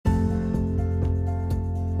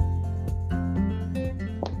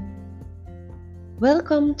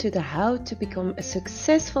Welcome to the How to Become a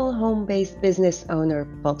Successful Home-Based Business Owner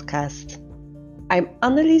podcast. I'm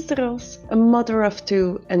Annelies de Ros, a mother of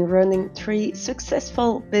two and running 3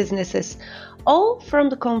 successful businesses, all from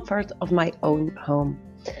the comfort of my own home.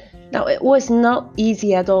 Now, it was not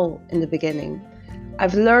easy at all in the beginning.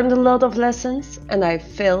 I've learned a lot of lessons and I've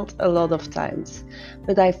failed a lot of times,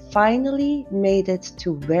 but I finally made it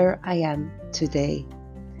to where I am today.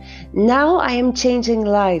 Now I am changing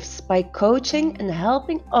lives by coaching and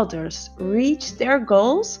helping others reach their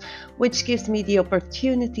goals, which gives me the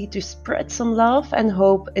opportunity to spread some love and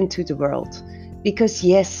hope into the world. Because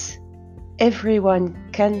yes, everyone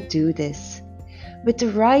can do this. With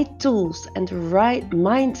the right tools and the right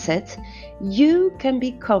mindset, you can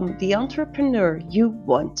become the entrepreneur you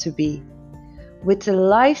want to be, with the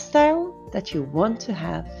lifestyle that you want to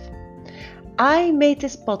have. I made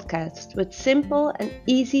this podcast with simple and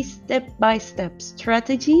easy step-by-step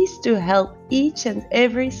strategies to help each and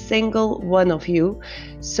every single one of you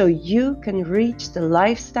so you can reach the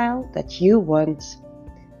lifestyle that you want.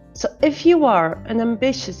 So if you are an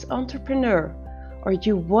ambitious entrepreneur or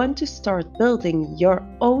you want to start building your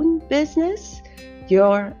own business,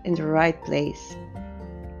 you're in the right place.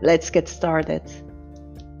 Let's get started.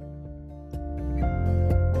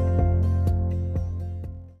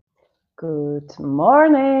 Good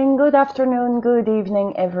morning, good afternoon, good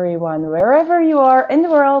evening, everyone. Wherever you are in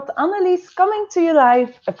the world, Annelies coming to you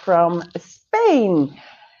live from Spain.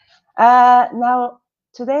 Now,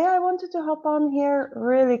 today I wanted to hop on here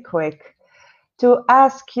really quick to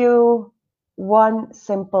ask you one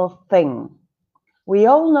simple thing. We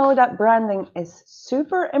all know that branding is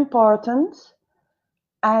super important,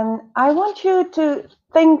 and I want you to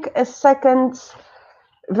think a second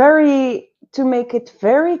to make it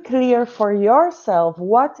very clear for yourself,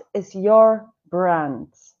 what is your brand?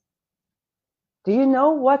 Do you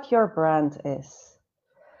know what your brand is?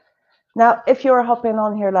 Now, if you're hopping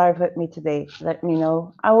on here live with me today, let me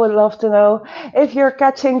know. I would love to know. If you're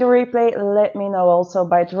catching the replay, let me know also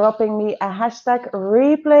by dropping me a hashtag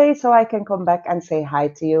replay so I can come back and say hi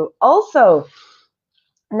to you also.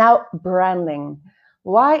 Now, branding.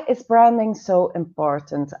 Why is branding so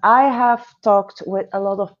important? I have talked with a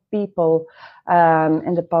lot of people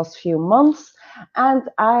in the past few months, and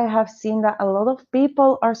I have seen that a lot of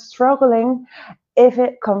people are struggling if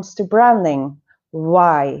it comes to branding.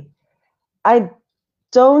 Why? I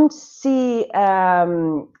don't see a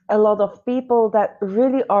lot of people that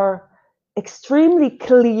really are extremely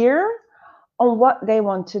clear on what they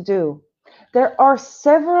want to do. There are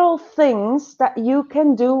several things that you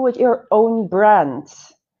can do with your own brand.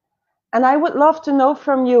 And I would love to know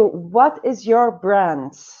from you, what is your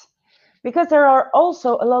brand? Because there are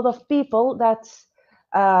also a lot of people that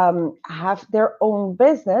have their own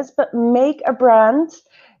business, but make a brand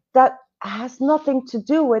that has nothing to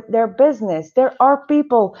do with their business. There are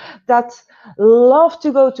people that love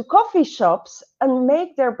to go to coffee shops and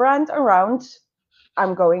make their brand around,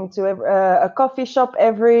 I'm going to a coffee shop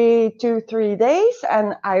every 2-3 days,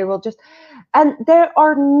 and and they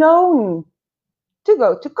are known to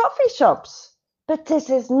go to coffee shops, but this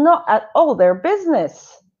is not at all their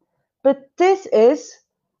business. But this is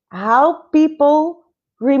how people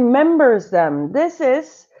remembers them. This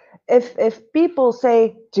is, if people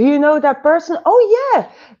say, do you know that person? Oh yeah,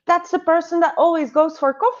 that's the person that always goes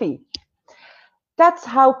for coffee. That's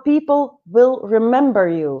how people will remember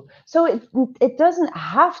you. So it doesn't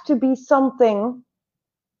have to be something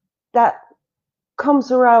that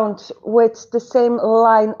comes around with the same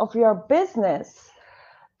line of your business,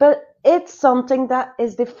 but it's something that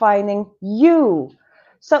is defining you.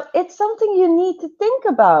 So it's something you need to think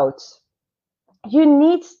about. You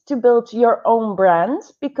need to build your own brand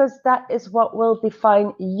because that is what will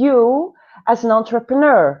define you as an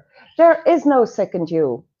entrepreneur. There is no second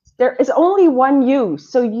you. There is only one you.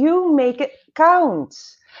 So you make it count.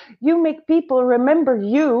 You make people remember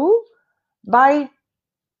you by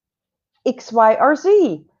X, Y, or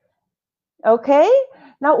Z. Okay?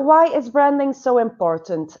 Now, why is branding so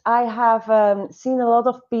important? I have seen a lot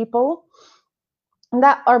of people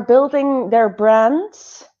that are building their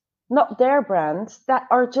brands, not their brands, that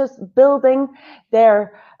are just building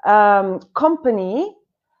their company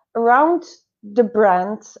around the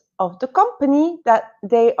brand of the company that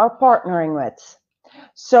they are partnering with.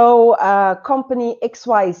 So company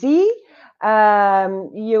XYZ,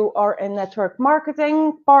 you are in network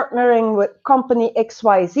marketing, partnering with company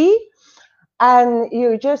XYZ, and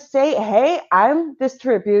you just say, hey, I'm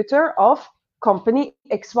distributor of company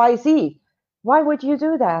XYZ. Why would you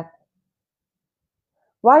do that?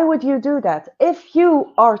 Why would you do that? If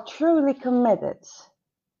you are truly committed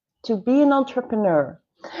to be an entrepreneur,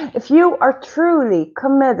 If you are truly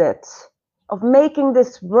committed of making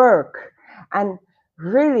this work and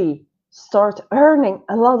really start earning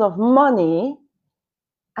a lot of money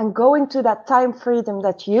and going to that time freedom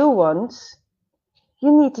that you want,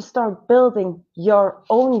 you need to start building your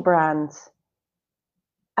own brand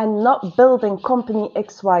and not building company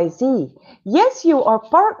XYZ. Yes, you are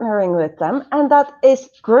partnering with them, and that is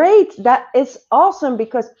great. That is awesome,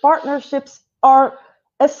 because partnerships are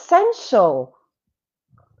essential.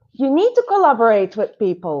 You need to collaborate with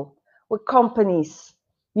people, with companies.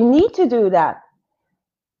 You need to do that.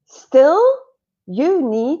 Still, you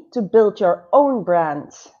need to build your own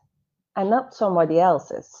brand and not somebody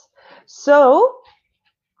else's. So,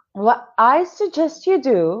 what I suggest you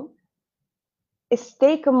do is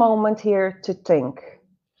take a moment here to think.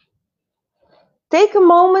 Take a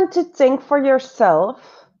moment to think for yourself.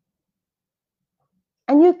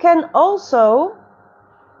 And you can also,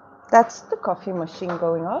 that's the coffee machine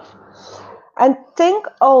going off. And think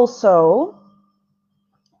also,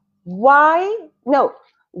 what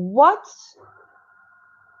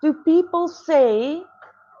do people say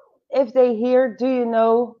if they hear, do you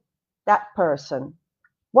know that person?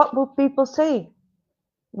 What will people say?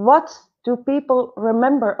 What do people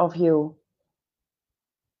remember of you?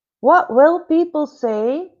 What will people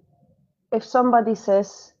say if somebody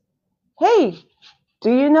says, hey,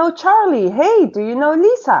 do you know Charlie? Hey, do you know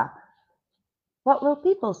Lisa? What will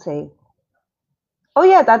people say? Oh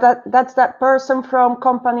yeah, that's that person from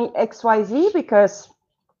company XYZ, because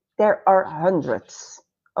there are hundreds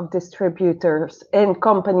of distributors in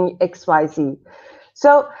company XYZ.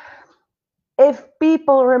 So if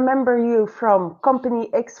people remember you from company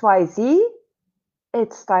XYZ,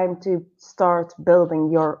 it's time to start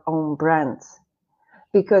building your own brand,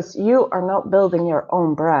 because you are not building your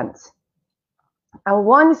own brand. And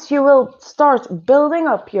once you will start building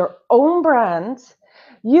up your own brand,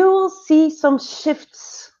 you will see some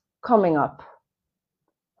shifts coming up.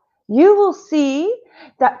 You will see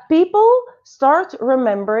that people start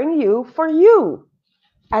remembering you for you,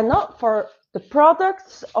 and not for the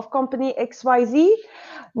products of company XYZ,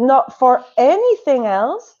 not for anything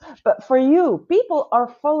else, but for you. People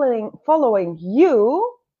are following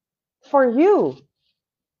you for you.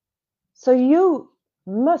 So you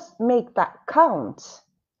must make that count.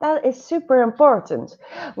 That is super important.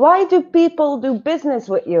 Why do people do business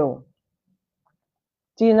with you?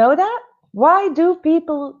 Do you know that? Why do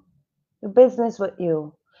people do business with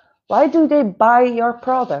you? Why do they buy your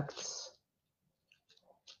products?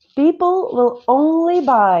 People will only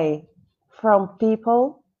buy from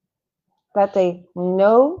people that they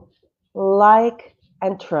know, like,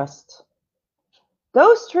 and trust.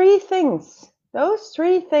 Those three things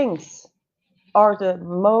are the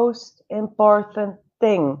most important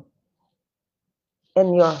thing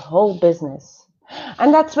in your whole business.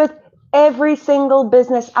 And that's with every single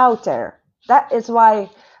business out there. That is why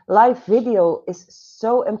live video is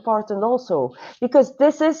so important also, because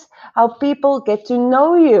this is how people get to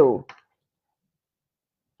know you.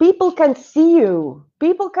 People can see you.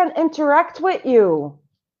 People can interact with you.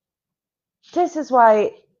 This is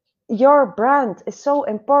why your brand is so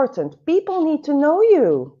important. People need to know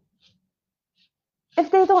you. If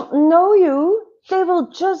they don't know you, they will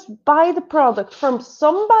just buy the product from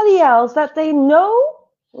somebody else that they know,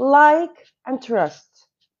 like, and trust.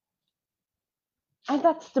 And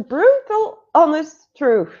that's the brutal, honest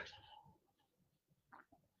truth.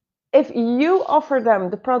 If you offer them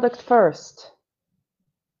the product first,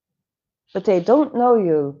 but they don't know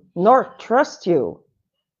you nor trust you,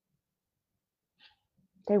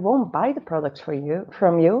 they won't buy the product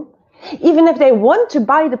from you. Even if they want to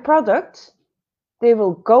buy the product, they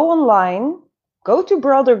will go online, go to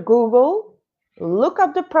brother Google, look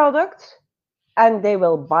up the product, and they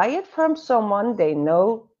will buy it from someone they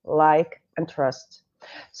know, like, and trust.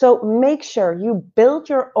 So make sure you build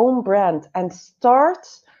your own brand and start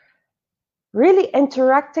really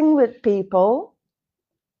interacting with people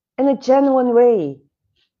in a genuine way.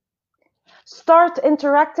 Start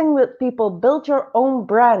interacting with people, build your own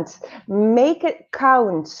brand, make it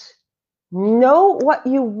count. Know what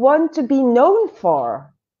you want to be known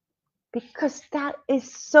for, because that is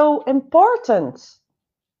so important.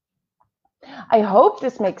 I hope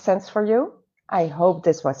this makes sense for you. I hope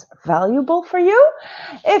this was valuable for you.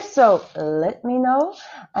 If so, let me know,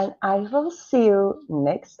 and I will see you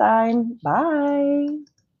next time. Bye.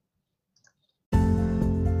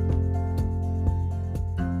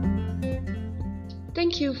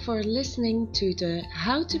 Thank you for listening to the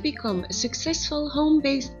How to Become a Successful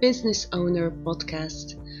Home-Based Business Owner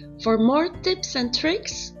podcast. For more tips and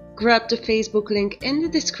tricks, grab the Facebook link in the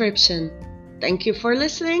description. Thank you for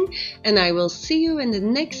listening, and I will see you in the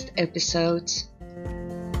next episode.